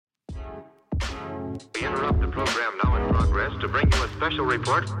We interrupt the program now in progress to bring you a special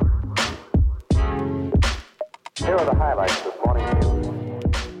report. Here are the highlights this morning's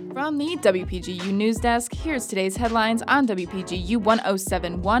news. From the WPGU News Desk, here's today's headlines on WPGU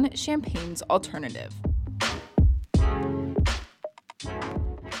 1071, Champaign's Alternative.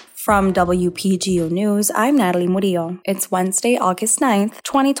 From WPGU News, I'm Natalie Murillo. It's Wednesday, August 9th,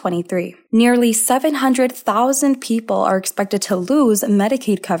 2023. Nearly 700,000 people are expected to lose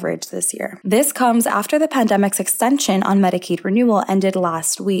Medicaid coverage this year. This comes after the pandemic's extension on Medicaid renewal ended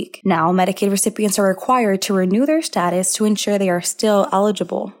last week. Now, Medicaid recipients are required to renew their status to ensure they are still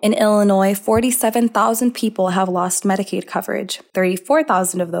eligible. In Illinois, 47,000 people have lost Medicaid coverage.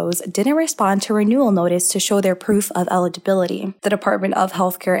 34,000 of those didn't respond to renewal notice to show their proof of eligibility. The Department of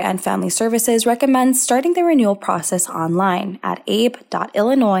Healthcare and Family Services recommends starting the renewal process online at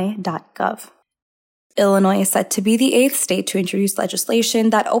abe.illinois.gov. Illinois is set to be the 8th state to introduce legislation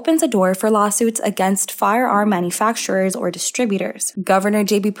that opens a door for lawsuits against firearm manufacturers or distributors. Governor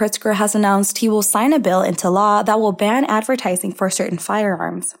J.B. Pritzker has announced he will sign a bill into law that will ban advertising for certain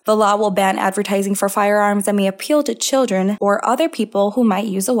firearms. The law will ban advertising for firearms that may appeal to children or other people who might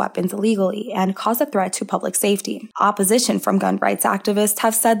use the weapons illegally and cause a threat to public safety. Opposition from gun rights activists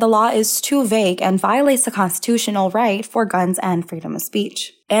have said the law is too vague and violates the constitutional right for guns and freedom of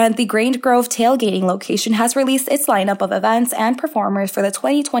speech. And the Grange Grove tailgating location has released its lineup of events and performers for the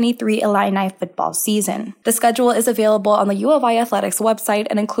 2023 Illini football season. The schedule is available on the U of I Athletics website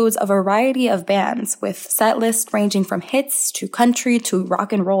and includes a variety of bands, with set lists ranging from hits to country to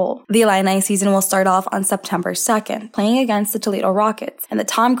rock and roll. The Illini season will start off on September 2nd, playing against the Toledo Rockets, and the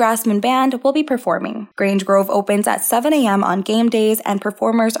Tom Grassman Band will be performing. Grange Grove opens at 7 a.m. on game days, and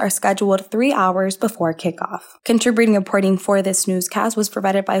performers are scheduled 3 hours before kickoff. Contributing reporting for this newscast was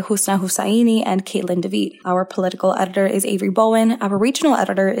provided by Husna Hussaini and Caitlin DeVete. Our political editor is Avery Bowen, our regional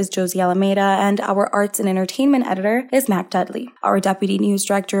editor is Josie Alameda, and our arts and entertainment editor is Matt Dudley. Our deputy news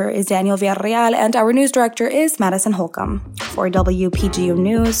director is Daniel Villarreal, and our news director is Madison Holcomb. For WPGU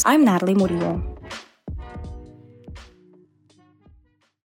News, I'm Natalie Murillo.